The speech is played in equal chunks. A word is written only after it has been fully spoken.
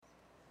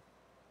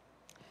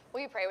Will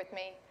you pray with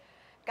me?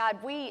 God,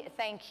 we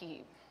thank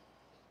you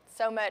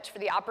so much for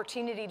the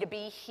opportunity to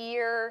be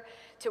here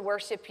to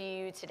worship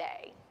you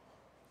today.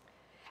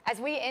 As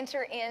we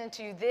enter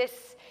into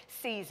this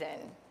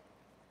season,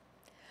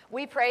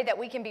 we pray that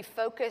we can be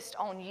focused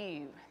on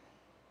you.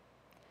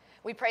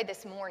 We pray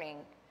this morning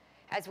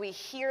as we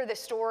hear the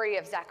story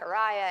of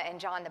Zechariah and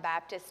John the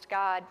Baptist,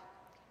 God,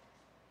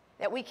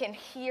 that we can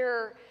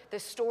hear the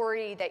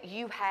story that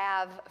you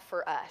have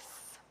for us.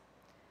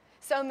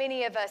 So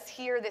many of us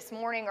here this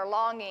morning are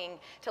longing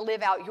to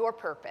live out your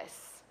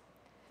purpose.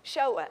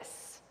 Show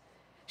us.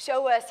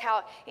 Show us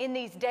how in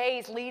these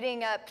days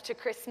leading up to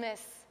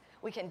Christmas,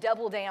 we can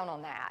double down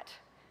on that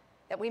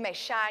we may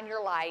shine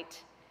your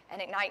light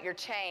and ignite your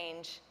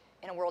change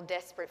in a world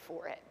desperate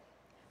for it.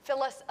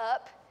 Fill us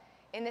up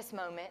in this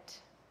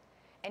moment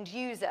and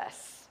use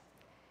us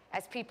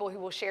as people who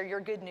will share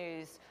your good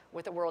news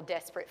with a world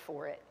desperate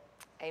for it.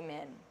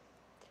 Amen.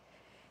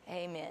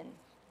 Amen.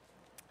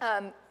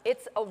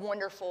 It's a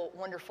wonderful,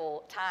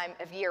 wonderful time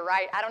of year,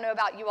 right? I don't know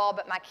about you all,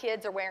 but my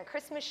kids are wearing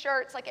Christmas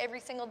shirts like every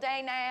single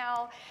day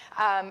now.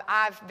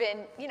 I've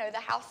been, the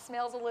house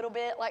smells a little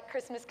bit like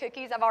Christmas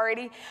cookies. I've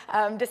already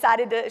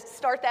decided to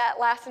start that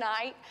last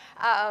night.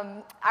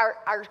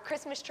 Our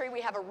Christmas tree,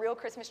 we have a real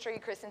Christmas tree.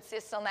 Chris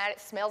insists on that.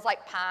 It smells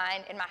like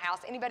pine in my house.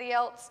 Anybody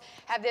else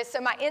have this? So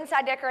my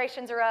inside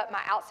decorations are up.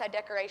 My outside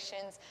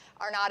decorations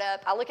are not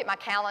up. I look at my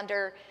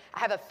calendar. I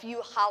have a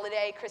few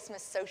holiday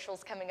Christmas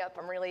socials coming up.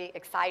 I'm really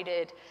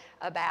excited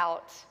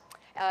about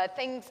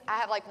things. I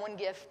have like one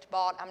gift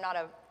bought.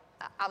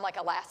 I'm like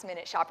a last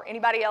minute shopper.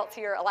 Anybody else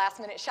here a last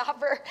minute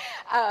shopper?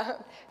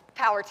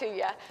 Power to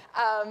you.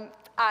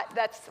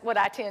 That's what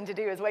I tend to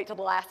do, is wait till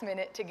the last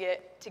minute to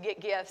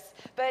get gifts.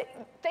 But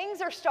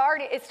things are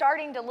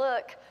starting to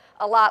look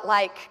a lot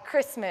like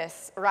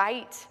Christmas,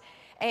 right?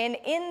 And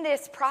in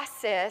this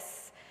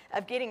process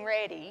of getting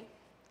ready,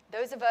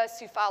 those of us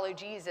who follow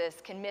Jesus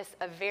can miss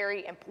a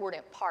very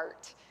important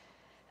part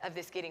of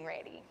this getting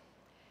ready.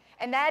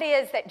 And that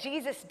is that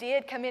Jesus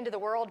did come into the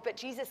world, but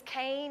Jesus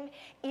came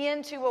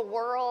into a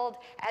world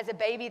as a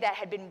baby that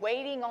had been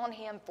waiting on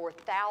him for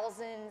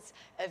thousands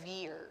of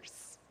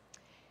years.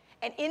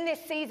 And in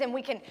this season,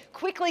 we can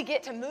quickly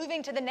get to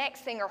moving to the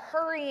next thing or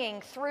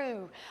hurrying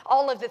through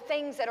all of the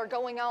things that are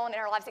going on in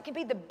our lives. It can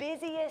be the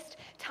busiest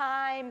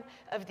time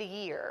of the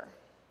year.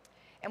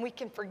 And we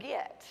can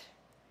forget.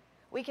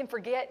 We can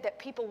forget that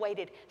people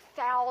waited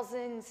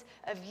thousands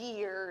of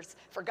years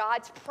for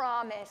God's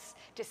promise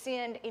to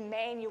send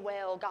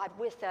Emmanuel, God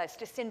with us,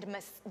 to send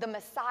the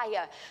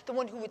Messiah, the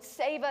one who would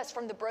save us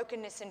from the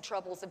brokenness and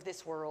troubles of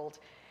this world.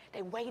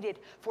 They waited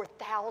for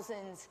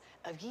thousands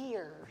of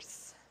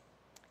years.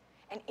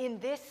 And in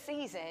this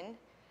season,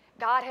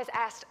 God has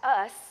asked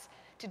us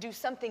to do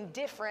something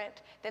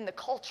different than the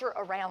culture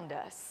around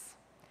us.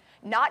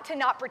 Not to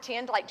not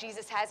pretend like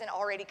Jesus hasn't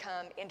already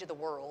come into the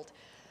world,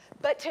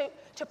 but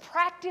to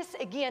practice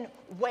again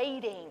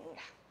waiting,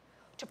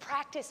 to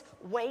practice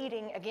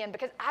waiting again,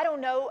 because I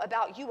don't know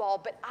about you all,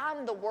 but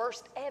I'm the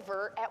worst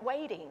ever at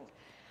waiting.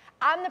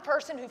 I'm the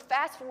person who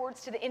fast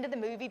forwards to the end of the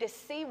movie to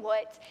see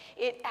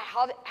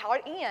how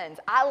it ends.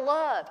 I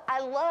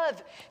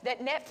love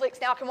that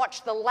Netflix now can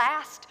watch the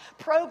last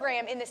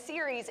program in the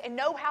series and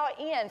know how it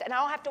ends, and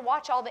I don't have to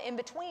watch all the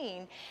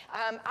in-between.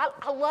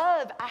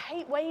 I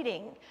hate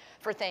waiting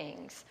for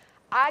things.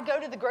 I go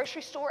to the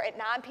grocery store at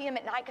 9 p.m.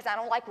 at night because I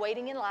don't like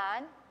waiting in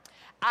line.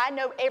 I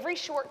know every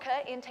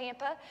shortcut in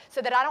Tampa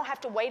so that I don't have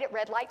to wait at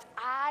red lights.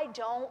 I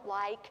don't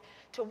like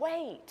to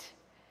wait.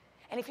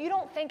 And if you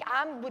don't think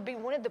I would be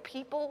one of the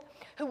people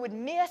who would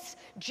miss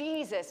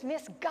Jesus,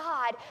 miss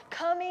God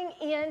coming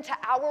into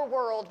our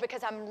world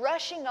because I'm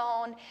rushing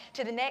on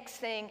to the next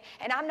thing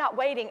and I'm not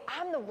waiting,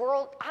 I'm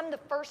the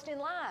first in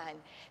line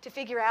to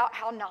figure out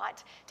how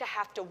not to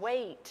have to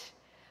wait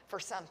for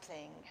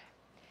something.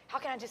 How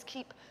can I just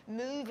keep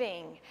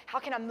moving? How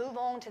can I move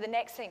on to the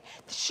next thing?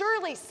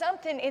 Surely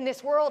something in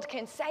this world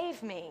can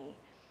save me.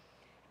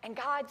 And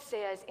God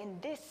says in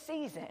this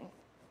season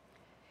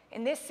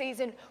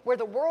where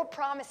the world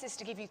promises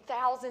to give you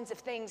thousands of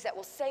things that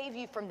will save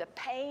you from the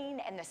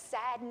pain and the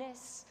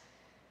sadness,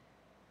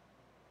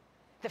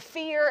 the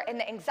fear and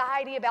the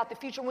anxiety about the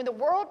future, when the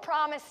world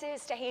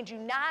promises to hand you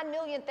 9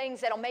 million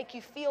things that'll make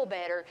you feel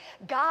better,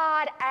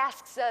 God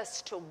asks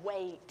us to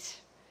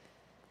wait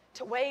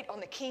on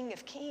the King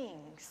of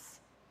Kings,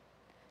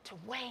 to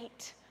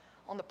wait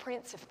on the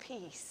Prince of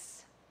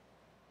Peace,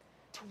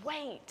 to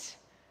wait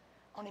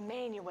on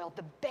Emmanuel,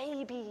 the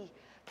baby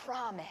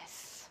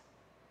promise.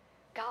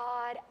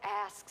 God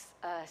asks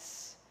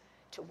us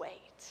to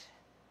wait.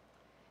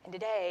 And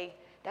today,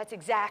 that's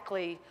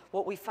exactly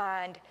what we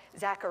find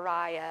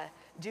Zechariah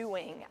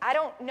doing. I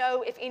don't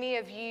know if any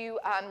of you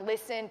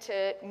listen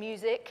to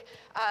music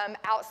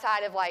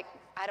outside of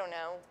I don't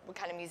know what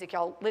kind of music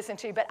y'all listen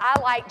to, but I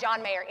like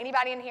John Mayer.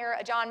 Anybody in here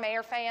a John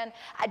Mayer fan?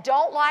 I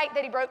don't like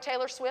that he broke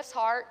Taylor Swift's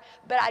heart,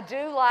 but I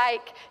do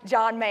like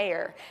John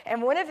Mayer. And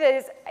one of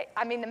his,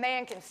 I mean, the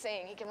man can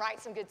sing. He can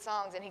write some good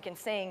songs and he can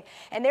sing.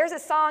 And there's a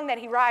song that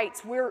he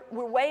writes, we're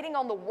waiting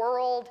on the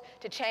world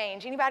to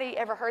change. Anybody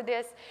ever heard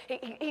this?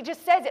 He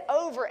just says it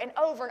over and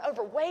over and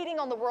over, waiting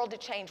on the world to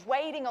change,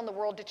 waiting on the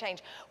world to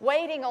change,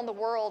 waiting on the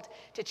world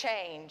to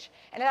change.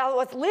 And I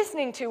was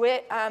listening to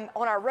it on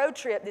our road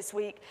trip this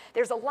week.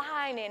 There's a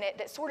line in it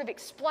that sort of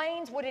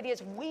explains what it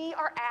is we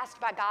are asked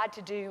by God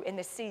to do in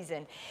this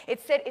season.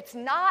 It said, it's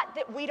not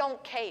that we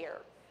don't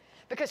care.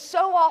 Because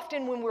so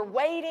often when we're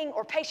waiting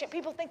or patient,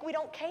 people think we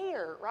don't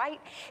care,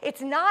 right?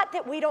 It's not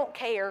that we don't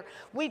care.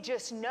 We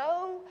just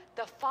know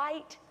the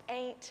fight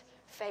ain't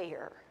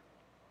fair.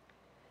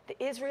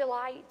 The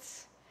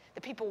Israelites,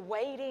 the people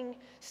waiting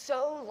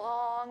so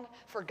long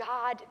for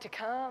God to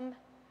come,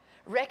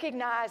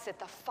 recognize that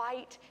the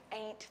fight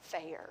ain't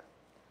fair.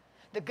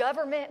 The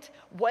government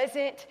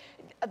wasn't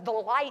the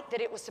light that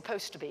it was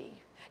supposed to be.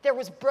 There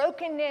was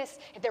brokenness,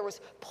 there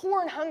was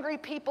poor and hungry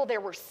people, there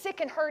were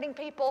sick and hurting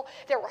people,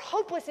 there were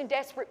hopeless and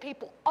desperate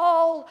people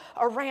all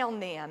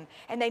around them.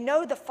 And they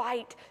know the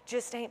fight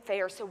just ain't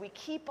fair, so we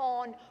keep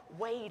on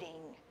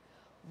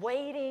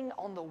waiting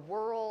on the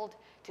world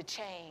to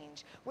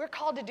change. We're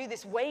called to do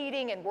this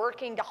waiting and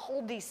working to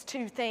hold these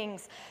two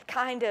things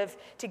kind of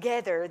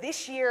together.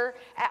 This year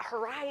at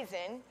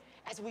Horizon,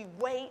 as we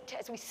wait,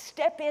 as we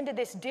step into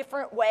this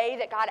different way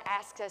that God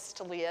asks us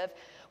to live,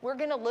 we're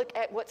going to look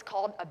at what's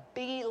called a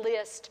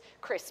B-list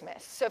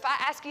Christmas. So if I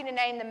ask you to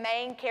name the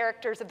main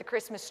characters of the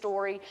Christmas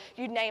story,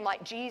 you'd name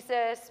like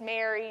Jesus,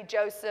 Mary,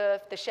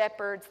 Joseph, the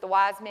shepherds, the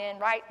wise men,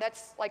 right?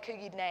 That's like who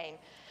you'd name.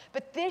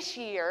 But this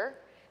year,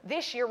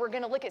 we're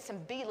going to look at some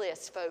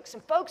B-list folks,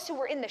 some folks who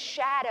were in the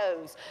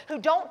shadows, who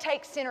don't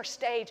take center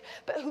stage,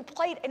 but who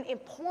played an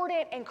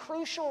important and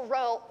crucial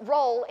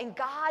role in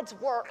God's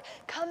work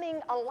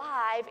coming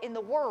alive in the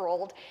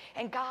world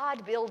and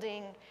God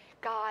building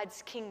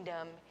God's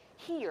kingdom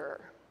here.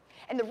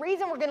 And the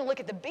reason we're going to look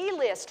at the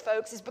B-list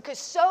folks is because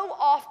so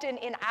often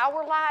in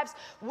our lives,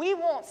 we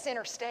want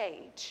center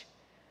stage.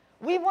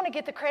 We want to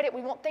get the credit.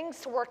 We want things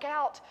to work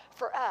out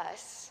for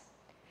us.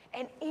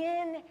 And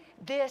in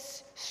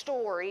this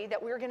story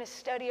that we're going to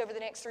study over the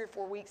next 3 or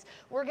 4 weeks,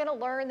 we're going to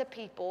learn the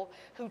people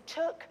who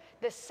took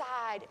the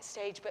side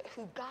stage, but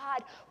who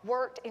God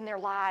worked in their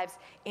lives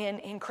in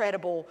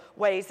incredible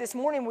ways. This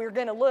morning we're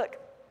going to look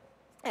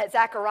at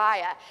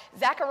Zechariah.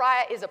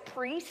 Zechariah is a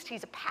priest.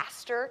 He's a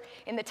pastor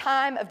in the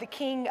time of the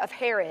king of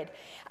Herod.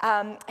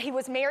 He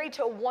was married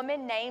to a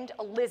woman named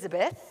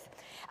Elizabeth.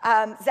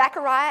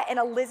 Zechariah and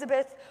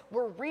Elizabeth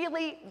were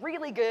really,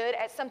 really good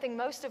at something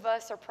most of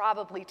us are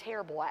probably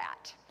terrible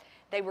at.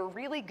 They were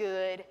really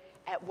good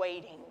at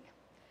waiting.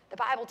 The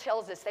Bible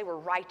tells us they were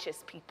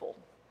righteous people.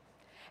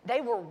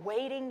 They were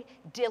waiting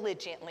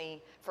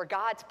diligently for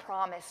God's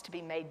promise to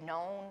be made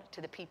known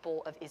to the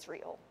people of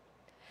Israel.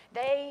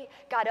 They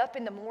got up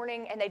in the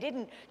morning and they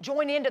didn't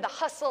join into the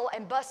hustle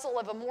and bustle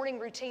of a morning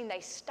routine.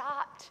 They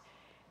stopped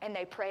and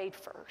they prayed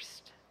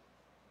first.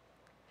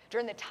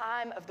 During the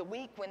time of the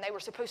week when they were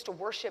supposed to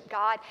worship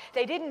God,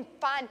 they didn't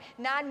find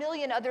 9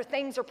 million other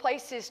things or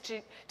places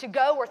to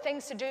go or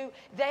things to do.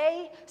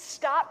 They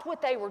stopped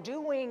what they were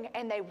doing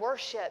and they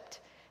worshiped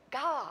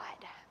God.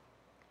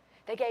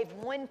 They gave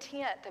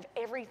 1/10 of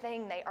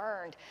everything they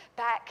earned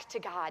back to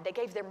God. They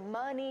gave their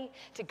money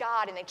to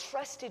God and they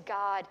trusted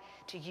God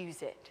to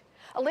use it.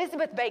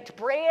 Elizabeth baked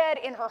bread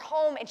in her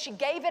home and she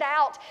gave it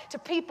out to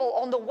people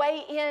on the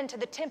way into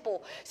the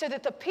temple so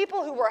that the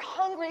people who were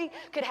hungry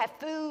could have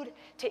food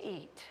to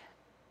eat.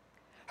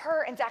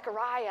 Her and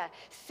Zechariah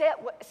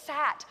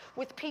sat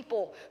with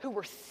people who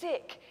were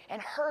sick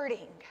and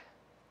hurting,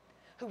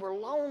 who were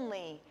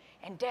lonely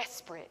and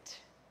desperate.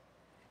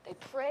 They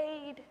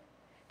prayed,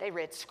 they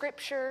read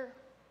scripture,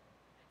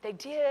 they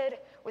did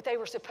what they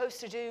were supposed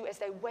to do as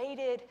they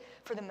waited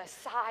for the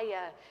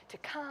Messiah to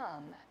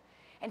come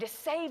and to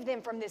save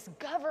them from this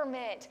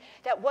government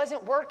that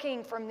wasn't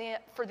working for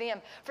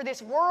them, for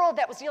this world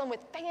that was dealing with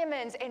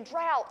famines and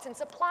droughts and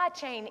supply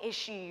chain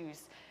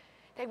issues.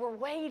 They were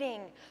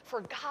waiting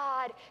for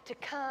God to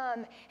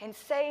come and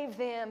save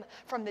them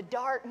from the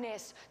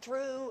darkness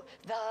through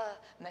the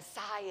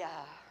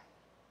Messiah.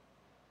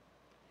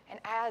 And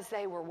as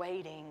they were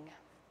waiting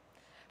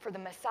for the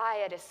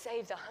Messiah to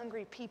save the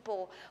hungry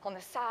people on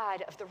the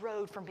side of the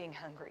road from being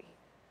hungry,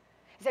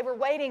 as they were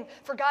waiting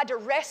for God to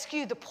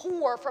rescue the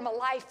poor from a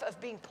life of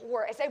being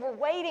poor, as they were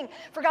waiting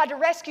for God to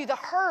rescue the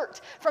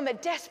hurt from a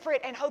desperate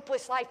and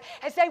hopeless life,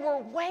 as they were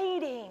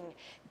waiting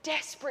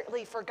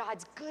desperately for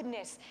God's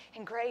goodness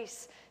and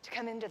grace to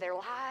come into their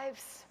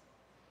lives.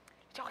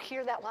 Did y'all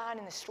hear that line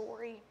in the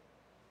story?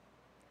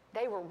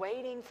 They were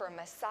waiting for a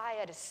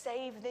Messiah to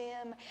save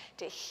them,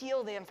 to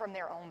heal them from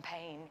their own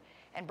pain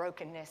and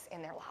brokenness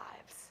in their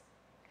lives.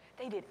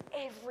 They did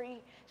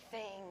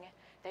everything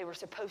they were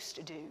supposed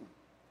to do.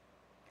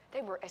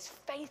 They were as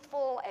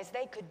faithful as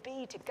they could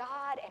be to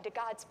God and to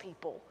God's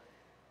people.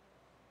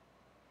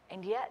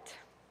 And yet,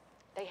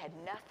 they had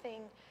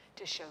nothing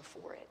to show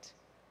for it.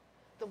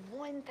 The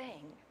one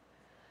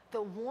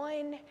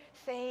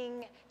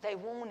thing they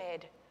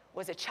wanted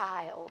was a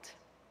child,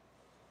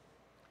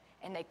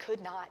 and they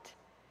could not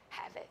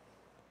have it.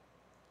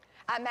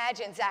 I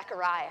imagine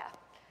Zechariah,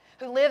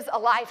 who lives a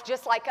life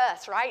just like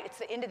us, right? It's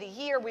the end of the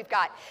year. We've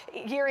got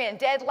year-end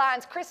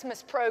deadlines,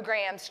 Christmas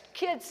programs,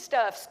 kids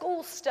stuff,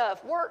 school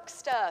stuff, work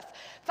stuff,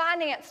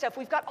 finance stuff.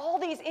 We've got all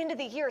these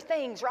end-of-the-year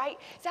things, right?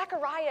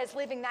 Zechariah is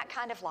living that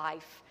kind of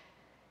life.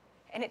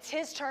 And it's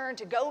his turn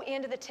to go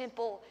into the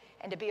temple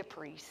and to be a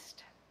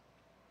priest.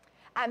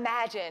 I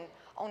imagine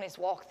on his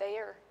walk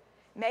there,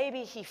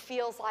 maybe he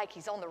feels like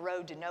he's on the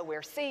road to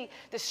nowhere. See,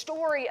 the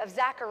story of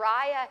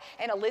Zechariah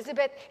and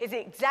Elizabeth is the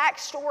exact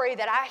story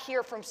that I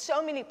hear from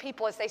so many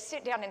people as they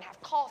sit down and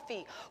have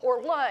coffee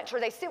or lunch, or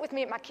they sit with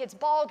me at my kids'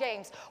 ball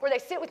games, or they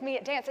sit with me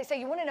at dance. They say,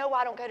 you want to know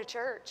why I don't go to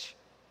church?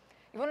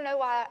 You want to know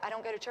why I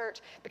don't go to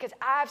church? Because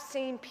I've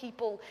seen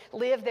people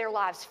live their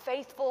lives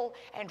faithful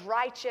and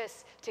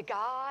righteous to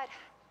God,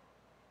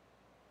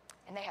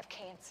 and they have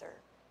cancer.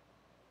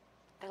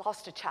 They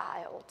lost a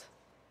child.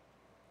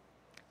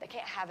 They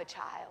can't have a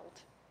child.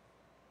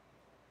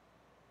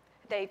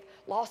 They've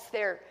lost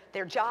their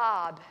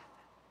job.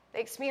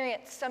 They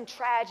experienced some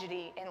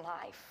tragedy in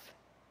life.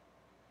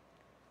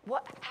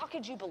 How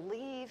could you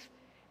believe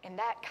in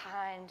that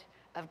kind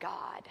of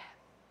God?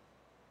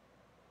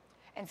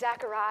 And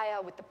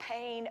Zechariah, with the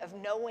pain of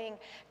knowing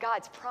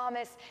God's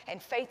promise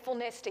and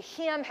faithfulness to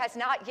him has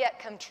not yet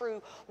come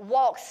true,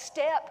 walks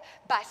step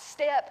by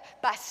step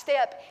by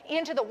step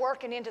into the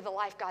work and into the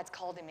life God's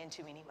called him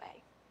into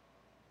anyway.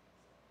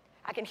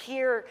 I can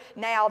hear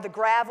now the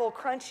gravel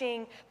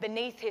crunching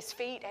beneath his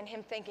feet and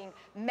him thinking,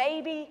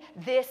 maybe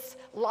this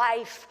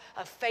life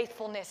of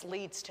faithfulness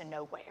leads to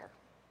nowhere.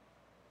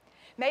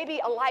 Maybe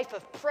a life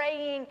of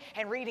praying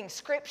and reading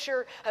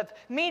scripture, of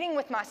meeting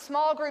with my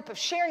small group, of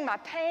sharing my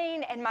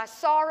pain and my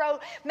sorrow.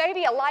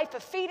 Maybe a life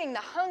of feeding the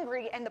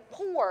hungry and the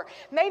poor.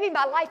 Maybe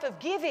my life of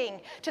giving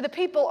to the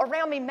people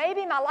around me.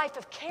 Maybe my life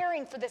of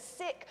caring for the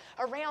sick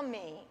around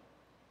me.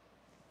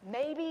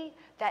 Maybe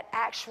that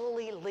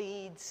actually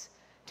leads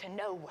to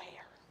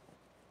nowhere.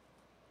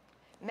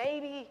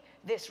 Maybe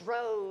this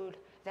road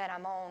that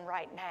I'm on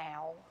right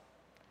now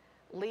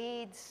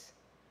leads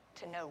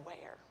to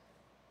nowhere.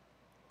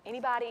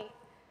 Anybody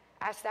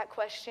asked that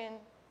question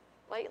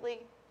lately?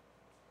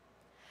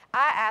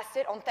 I asked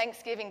it on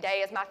Thanksgiving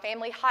Day as my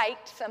family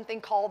hiked something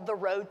called the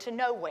Road to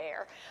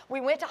Nowhere. We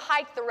went to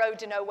hike the Road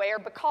to Nowhere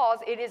because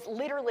it is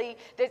literally,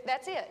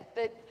 that's it.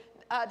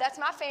 That's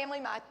my family,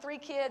 my 3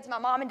 kids, my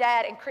mom and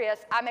dad, and Chris.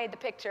 I made the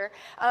picture.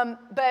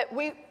 But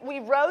we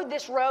rode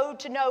this road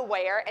to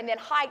nowhere and then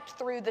hiked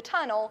through the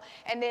tunnel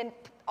and then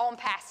on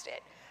past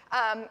it.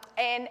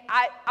 And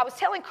I was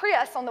telling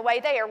Chris on the way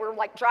there, we were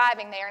like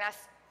driving there, and I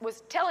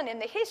was telling him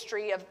the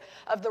history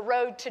of the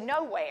road to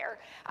nowhere.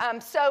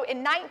 So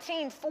in the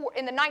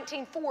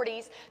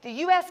 1940s, the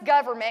U.S.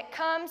 government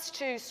comes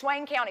to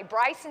Swain County,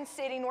 Bryson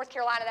City, North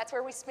Carolina. That's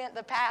where we spent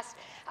the past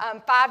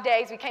 5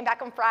 days. We came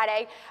back on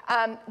Friday.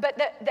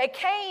 But they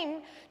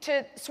came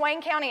to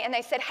Swain County and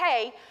they said,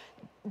 hey,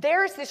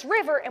 there's this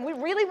river, and we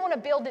really want to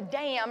build a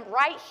dam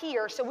right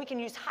here so we can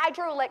use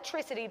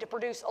hydroelectricity to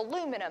produce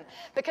aluminum.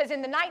 Because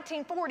in the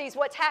 1940s,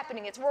 what's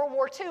happening? It's World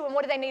War II, and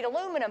what do they need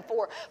aluminum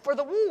for? For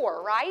the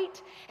war, right?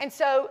 And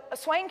so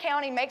Swain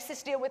County makes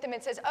this deal with them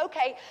and says,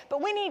 okay,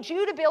 but we need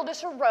you to build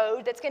us a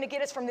road that's going to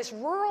get us from this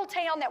rural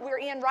town that we're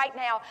in right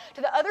now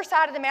to the other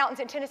side of the mountains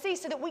in Tennessee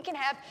so that we can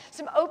have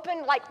some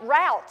open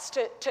routes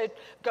to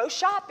go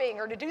shopping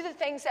or to do the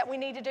things that we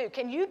need to do.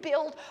 Can you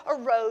build a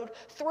road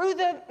through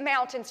the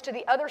mountains to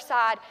the other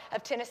side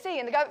of Tennessee?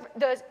 And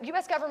the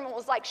U.S. government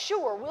was like,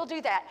 sure, we'll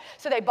do that.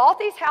 So they bought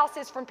these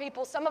houses from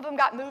people. Some of them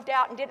got moved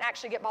out and didn't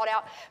actually get bought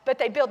out, but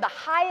they built the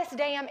highest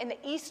dam in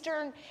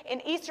eastern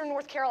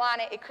North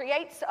Carolina. It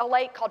creates a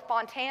lake called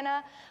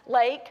Fontana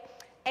Lake.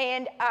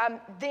 And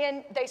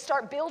then they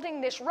start building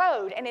this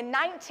road. And in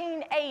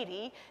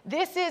 1980,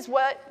 this is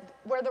where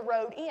the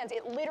road ends.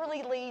 It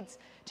literally leads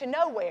to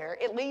nowhere.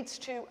 It leads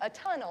to a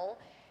tunnel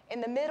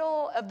in the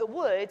middle of the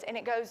woods, and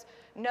it goes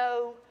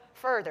no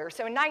further.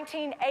 So in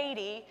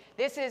 1980,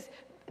 this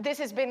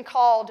has been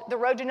called the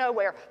Road to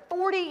Nowhere.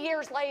 40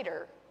 years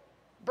later,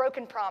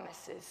 broken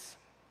promises.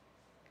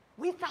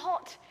 We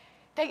thought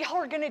that y'all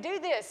were going to do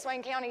this,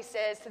 Swain County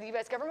says to the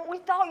U.S. government. We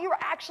thought you were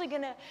actually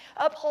going to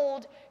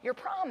uphold your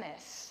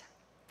promise.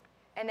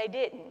 And they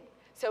didn't.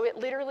 So it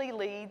literally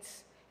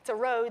leads, it's a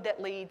road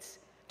that leads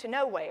to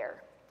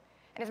nowhere.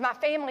 And as my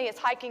family is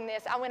hiking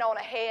this, I went on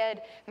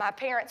ahead. My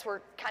parents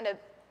were kind of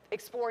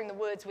exploring the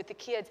woods with the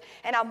kids.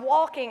 And I'm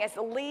walking as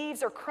the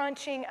leaves are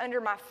crunching under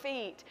my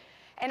feet.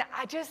 And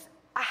I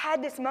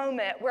had this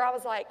moment where I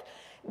was like,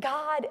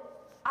 God,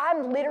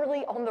 I'm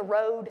literally on the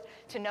road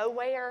to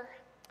nowhere.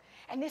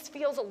 And this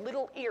feels a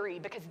little eerie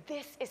because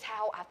this is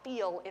how I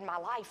feel in my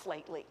life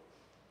lately.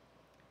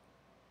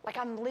 Like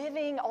I'm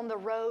living on the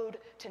road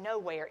to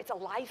nowhere. It's a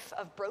life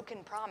of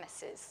broken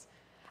promises.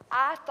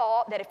 I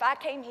thought that if I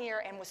came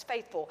here and was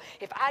faithful,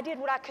 if I did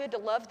what I could to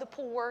love the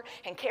poor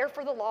and care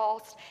for the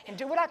lost and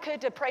do what I could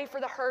to pray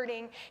for the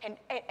hurting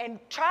and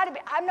try to be,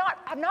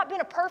 I've not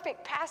been a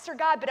perfect pastor,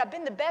 God, but I've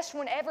been the best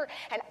one ever.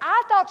 And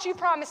I thought you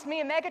promised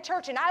me a mega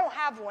church, and I don't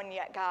have one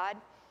yet, God.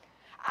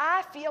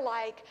 I feel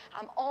like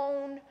I'm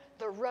on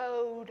the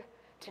road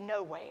to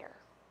nowhere.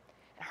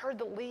 And I heard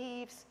the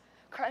leaves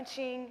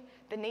crunching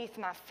beneath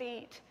my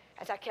feet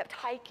as I kept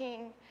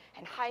hiking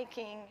and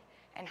hiking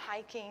and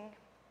hiking.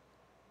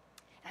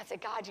 And I said,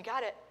 God, you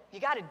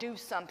gotta do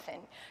something.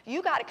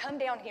 You gotta come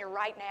down here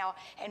right now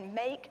and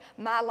make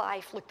my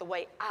life look the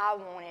way I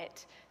want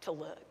it to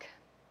look.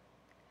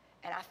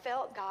 And I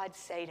felt God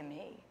say to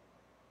me,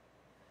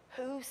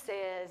 who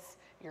says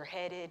you're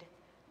headed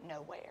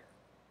nowhere?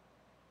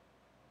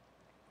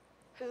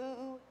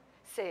 Who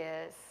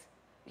says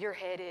you're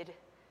headed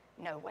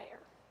nowhere?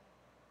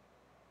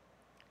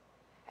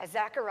 As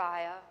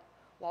Zechariah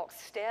walks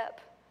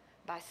step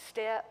by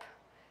step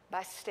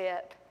by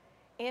step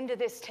into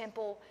this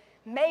temple,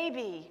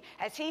 maybe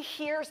as he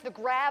hears the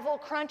gravel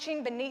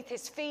crunching beneath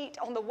his feet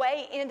on the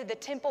way into the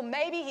temple,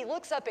 maybe he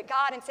looks up at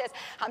God and says,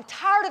 I'm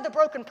tired of the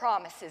broken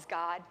promises,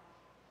 God.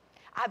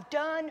 I've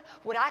done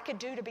what I could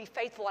do to be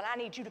faithful, and I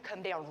need you to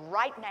come down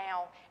right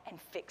now and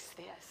fix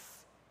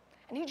this.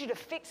 I need you to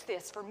fix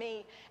this for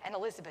me and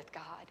Elizabeth,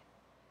 God.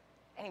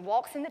 And he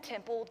walks in the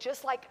temple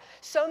just like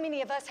so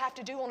many of us have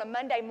to do on a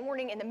Monday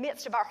morning in the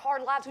midst of our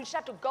hard lives. We just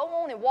have to go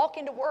on and walk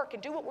into work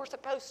and do what we're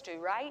supposed to,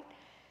 right?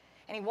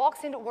 And he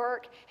walks into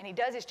work and he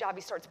does his job.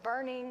 He starts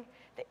burning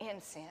the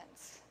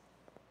incense.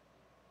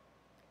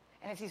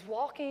 And as he's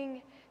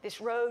walking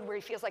this road where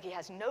he feels like he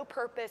has no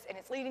purpose and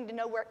it's leading to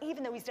nowhere,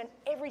 even though he's done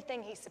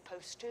everything he's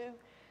supposed to,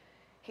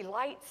 he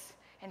lights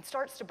and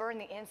starts to burn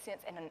the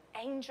incense, and an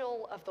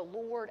angel of the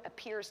Lord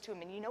appears to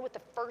him. And you know what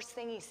the first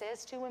thing he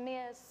says to him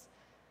is?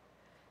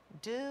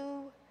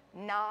 Do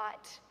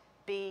not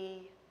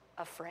be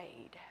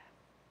afraid.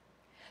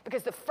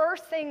 Because the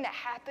first thing that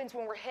happens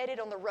when we're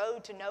headed on the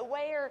road to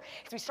nowhere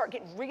is we start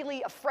getting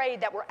really afraid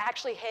that we're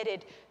actually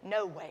headed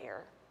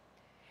nowhere.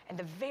 And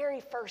the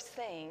very first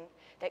thing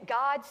that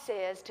God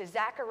says to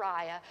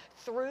Zechariah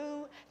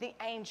through the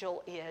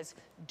angel is,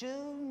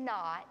 do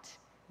not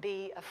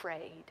be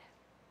afraid.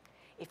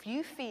 If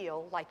you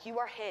feel like you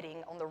are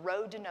heading on the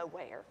road to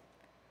nowhere,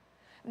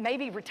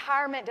 maybe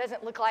retirement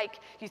doesn't look like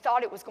you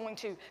thought it was going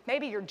to.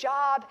 Maybe your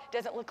job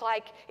doesn't look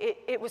like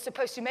it was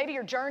supposed to. Maybe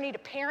your journey to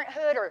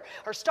parenthood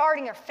or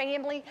starting a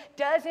family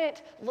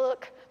doesn't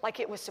look like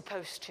it was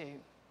supposed to.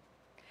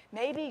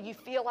 Maybe you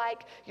feel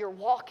like you're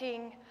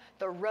walking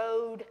the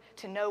road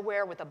to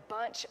nowhere with a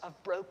bunch of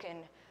broken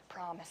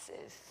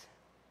promises.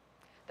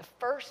 The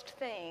first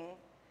thing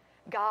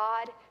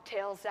God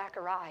tells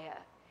Zechariah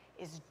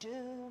is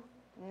do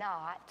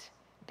not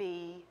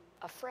be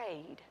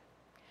afraid.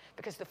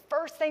 Because the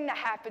first thing that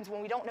happens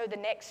when we don't know the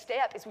next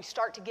step is we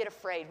start to get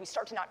afraid. We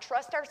start to not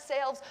trust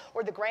ourselves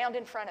or the ground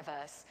in front of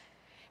us.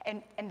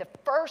 And the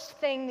first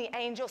thing the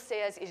angel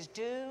says is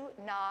do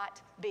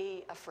not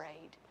be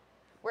afraid.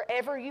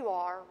 Wherever you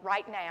are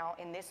right now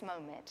in this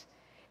moment,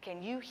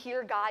 can you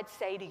hear God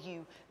say to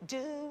you,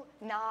 do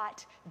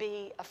not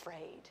be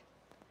afraid.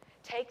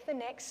 Take the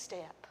next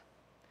step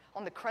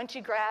on the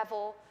crunchy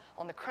gravel,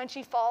 on the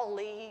crunchy fall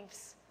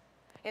leaves,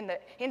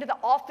 into the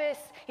office,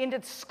 into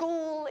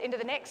school, into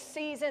the next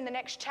season, the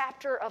next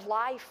chapter of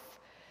life.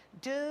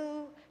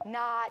 Do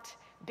not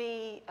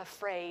be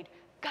afraid.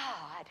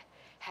 God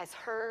has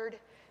heard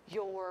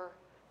your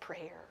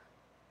prayer.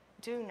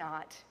 Do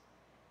not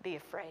be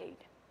afraid.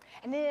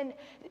 And then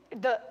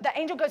the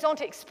angel goes on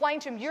to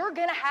explain to him, you're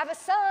going to have a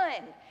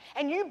son,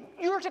 and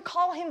you're to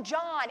call him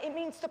John. It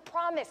means the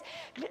promise.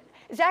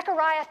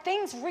 Zechariah,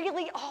 things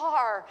really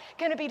are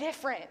going to be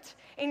different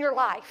in your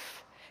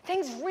life.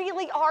 Things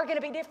really are going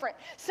to be different.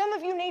 Some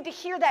of you need to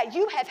hear that.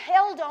 You have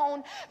held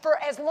on for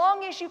as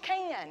long as you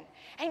can.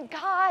 And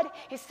God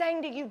is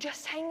saying to you,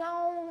 just hang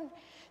on.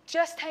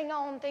 Just hang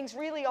on. Things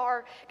really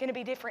are going to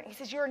be different. He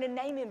says, you're going to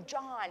name him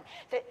John.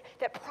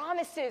 That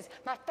promises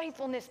my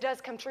faithfulness does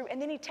come true.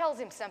 And then he tells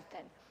him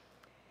something.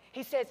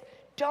 He says,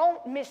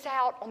 don't miss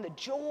out on the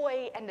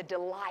joy and the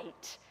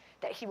delight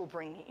that he will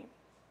bring you.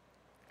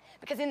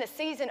 Because in the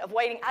season of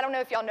waiting, I don't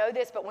know if y'all know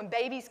this, but when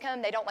babies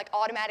come, they don't like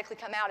automatically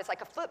come out as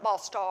like a football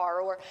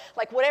star or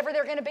like whatever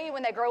they're going to be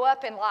when they grow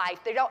up in life.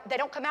 They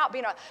don't come out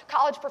being a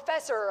college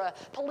professor or a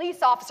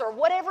police officer or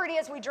whatever it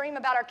is we dream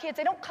about our kids.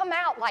 They don't come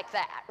out like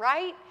that,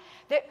 right?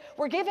 That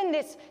we're given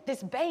this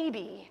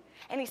baby,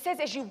 and he says,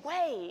 as you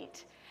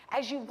wait,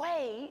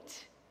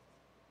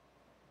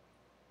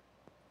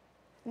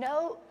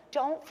 no,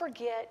 don't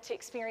forget to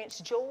experience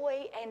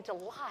joy and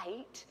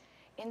delight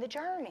in the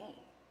journey.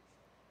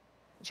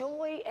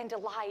 Joy and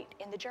delight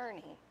in the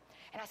journey.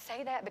 And I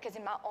say that because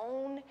in my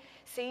own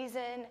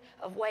season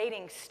of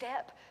waiting,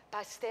 step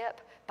by step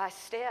by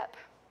step,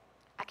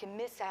 I can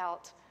miss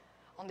out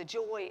on the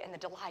joy and the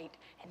delight.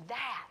 And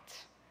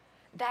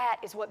that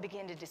is what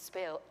began to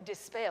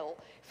dispel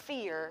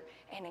fear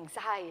and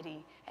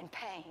anxiety and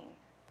pain.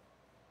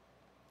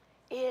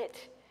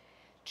 It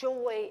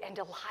Joy and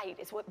delight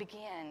is what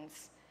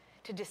begins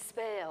to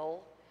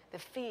dispel the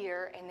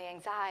fear and the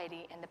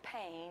anxiety and the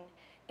pain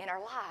in our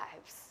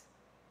lives.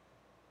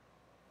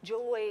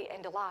 Joy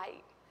and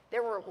delight.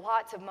 There were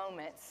lots of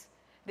moments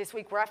this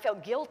week where I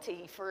felt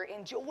guilty for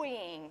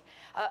enjoying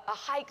a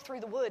hike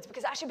through the woods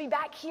because I should be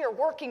back here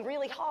working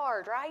really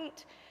hard,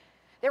 right?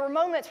 There were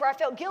moments where I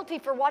felt guilty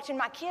for watching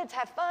my kids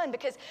have fun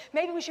because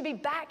maybe we should be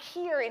back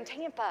here in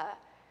Tampa.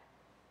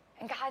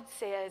 And God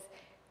says,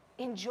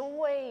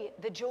 enjoy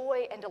the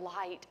joy and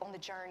delight on the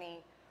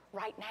journey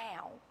right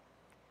now.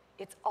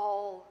 It's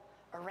all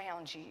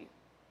around you.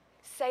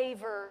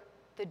 Savor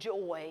the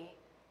joy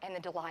and the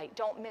delight.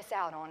 Don't miss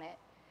out on it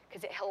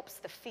because it helps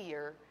the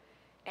fear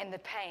and the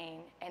pain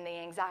and the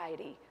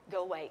anxiety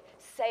go away.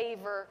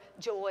 Savor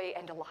joy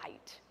and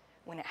delight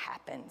when it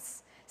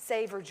happens.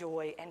 Savor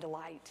joy and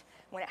delight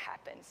when it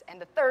happens. And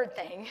the third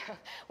thing,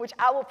 which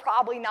I will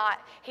probably not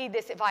heed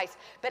this advice,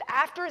 but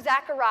after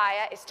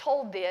Zechariah is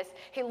told this,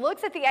 he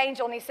looks at the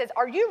angel and he says,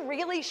 are you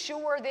really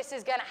sure this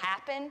is going to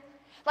happen?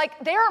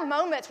 Like, there are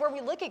moments where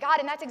we look at God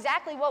and that's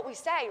exactly what we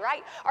say,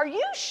 right? Are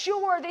you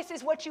sure this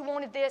is what you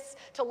wanted this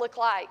to look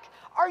like?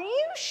 Are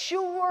you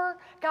sure,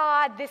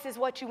 God, this is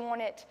what you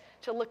want it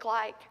to look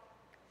like?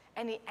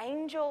 And the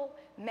angel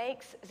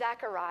makes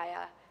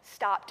Zechariah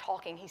stop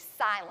talking. He's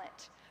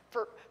silent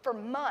for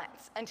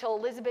months until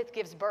Elizabeth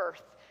gives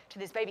birth to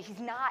this baby. He's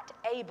not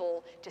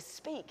able to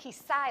speak. He's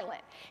silent.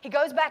 He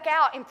goes back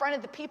out in front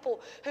of the people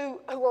who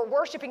are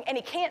worshiping, and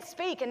he can't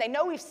speak, and they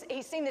know he's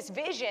seen this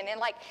vision, and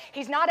like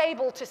he's not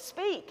able to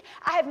speak.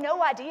 I have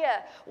no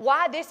idea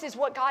why this is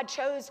what God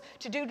chose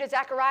to do to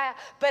Zechariah,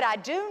 but I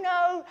do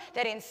know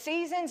that in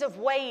seasons of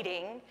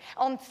waiting,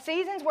 on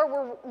seasons where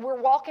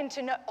we're walking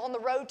on the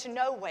road to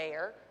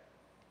nowhere,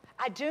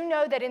 I do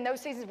know that in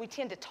those seasons we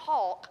tend to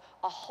talk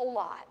a whole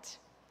lot.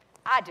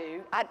 I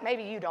do.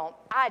 Maybe you don't.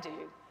 I do.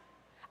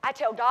 I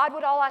tell God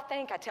what all I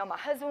think. I tell my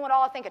husband what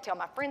all I think. I tell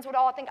my friends what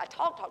all I think. I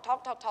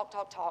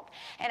talk.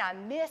 And I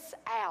miss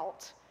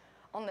out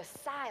on the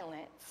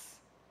silence.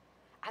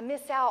 I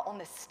miss out on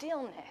the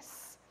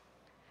stillness.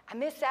 I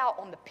miss out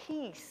on the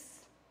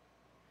peace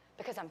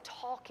because I'm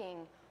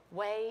talking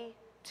way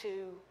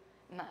too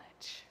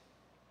much.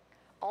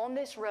 On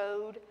this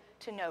road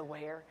to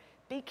nowhere,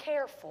 be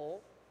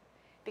careful.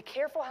 Be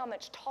careful how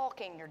much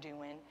talking you're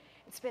doing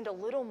and spend a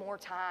little more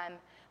time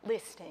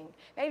listening.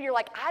 Maybe you're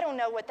like, I don't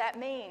know what that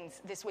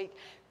means this week.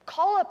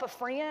 Call up a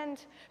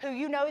friend who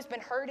you know has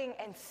been hurting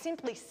and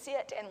simply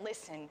sit and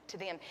listen to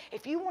them.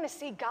 If you want to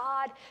see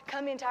God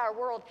come into our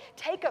world,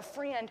 take a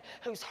friend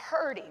who's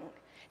hurting.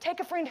 Take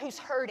a friend who's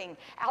hurting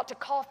out to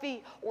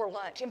coffee or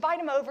lunch. Invite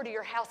them over to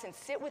your house and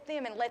sit with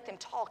them and let them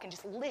talk and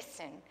just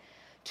listen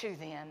to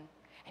them.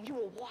 And you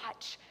will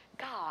watch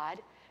God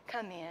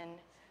come in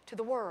to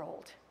the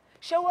world.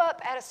 Show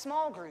up at a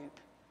small group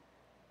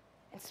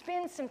and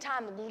spend some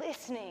time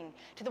listening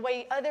to the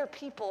way other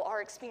people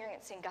are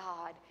experiencing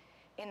God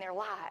in their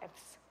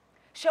lives.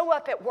 Show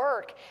up at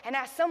work and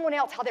ask someone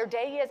else how their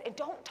day is, and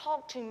don't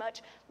talk too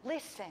much.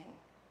 Listen.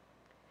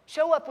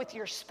 Show up with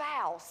your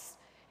spouse.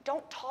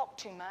 Don't talk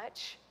too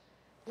much.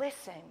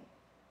 Listen.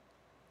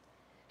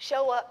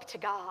 Show up to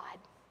God.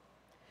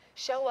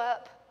 Show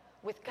up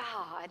with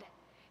God,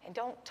 and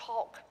don't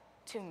talk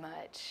too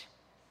much.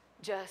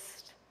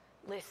 Just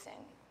listen.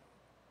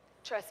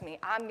 Trust me,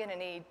 I'm going to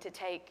need to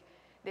take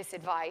this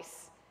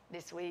advice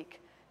this week.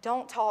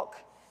 Don't talk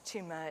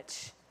too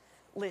much.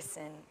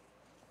 Listen.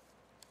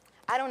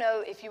 I don't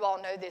know if you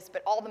all know this,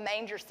 but all the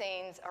manger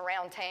scenes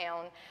around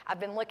town, I've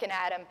been looking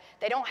at them,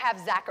 they don't have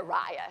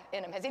Zechariah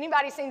in them. Has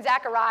anybody seen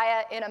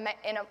Zechariah in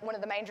one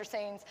of the manger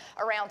scenes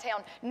around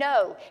town?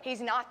 No,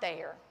 he's not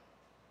there.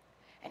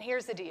 And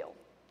here's the deal.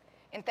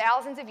 In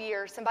thousands of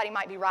years, somebody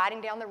might be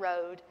riding down the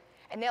road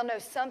and they'll know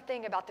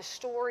something about the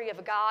story of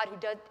a God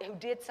who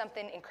did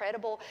something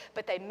incredible,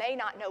 but they may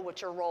not know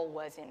what your role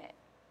was in it.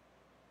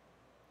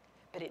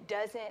 But it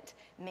doesn't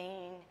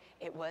mean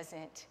it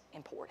wasn't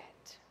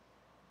important.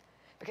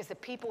 Because the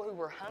people who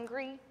were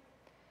hungry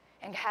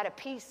and had a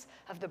piece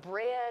of the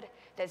bread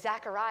that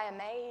Zechariah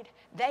made,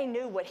 they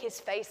knew what his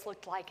face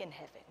looked like in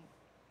heaven.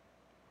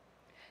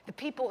 The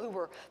people who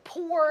were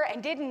poor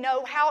and didn't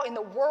know how in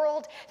the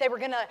world they were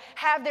going to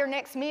have their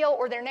next meal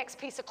or their next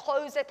piece of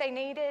clothes that they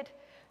needed,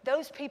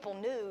 those people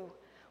knew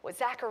what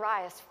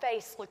Zechariah's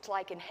face looked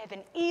like in heaven,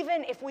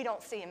 even if we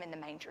don't see him in the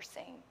manger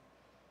scene.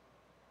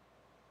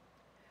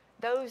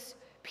 Those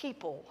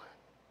people,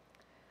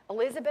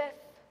 Elizabeth,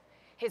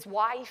 his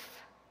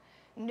wife,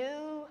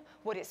 knew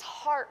what his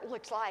heart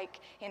looked like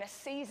in a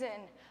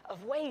season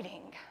of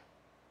waiting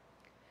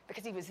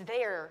because he was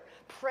there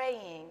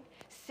praying,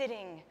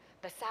 sitting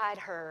beside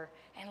her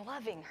and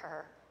loving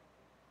her.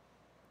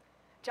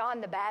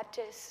 John the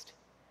Baptist,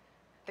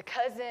 the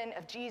cousin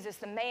of Jesus,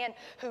 the man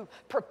who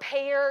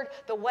prepared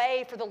the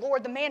way for the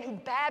Lord, the man who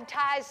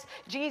baptized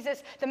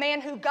Jesus, the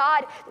man who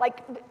God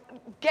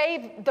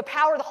gave the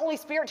power of the Holy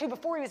Spirit to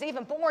before he was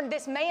even born,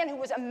 this man who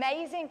was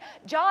amazing.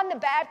 John the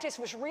Baptist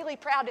was really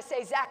proud to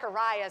say,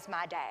 Zechariah is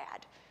my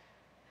dad.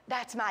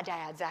 That's my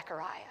dad,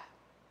 Zechariah.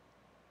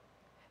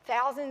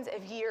 thousands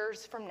of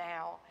years from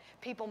now,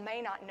 people may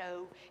not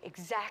know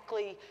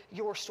exactly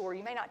your story.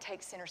 You may not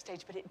take center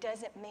stage, but it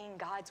doesn't mean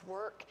God's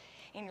work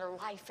in your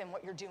life and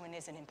what you're doing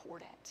isn't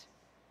important.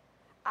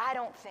 I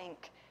don't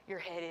think you're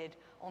headed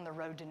on the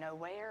road to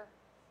nowhere.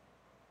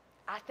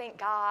 I think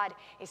God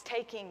is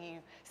taking you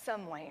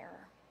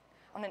somewhere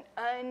on an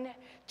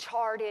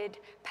uncharted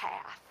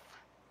path.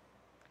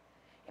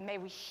 And may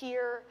we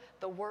hear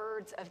the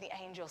words of the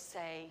angel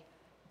say,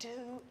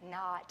 do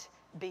not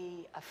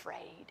be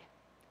afraid.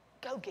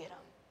 Go get them.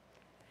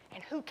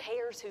 And who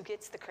cares who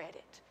gets the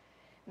credit?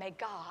 May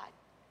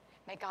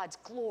God's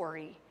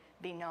glory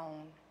be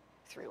known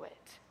through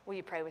it. Will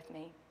you pray with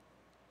me?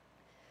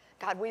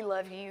 God, we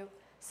love you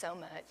so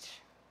much.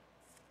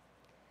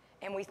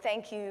 And we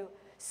thank you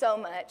so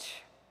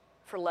much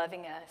for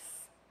loving us.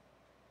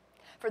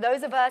 For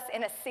those of us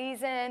in a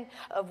season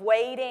of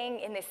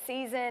waiting, in this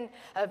season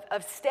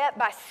of step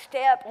by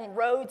step on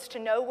roads to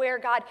nowhere,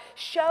 God,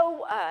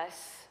 show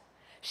us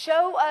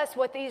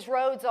what these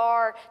roads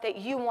are that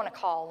you want to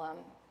call them.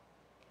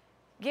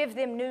 Give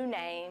them new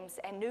names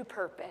and new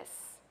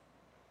purpose.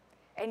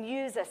 And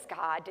use us,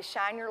 God, to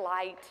shine your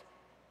light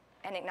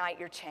and ignite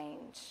your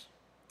change.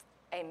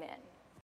 Amen.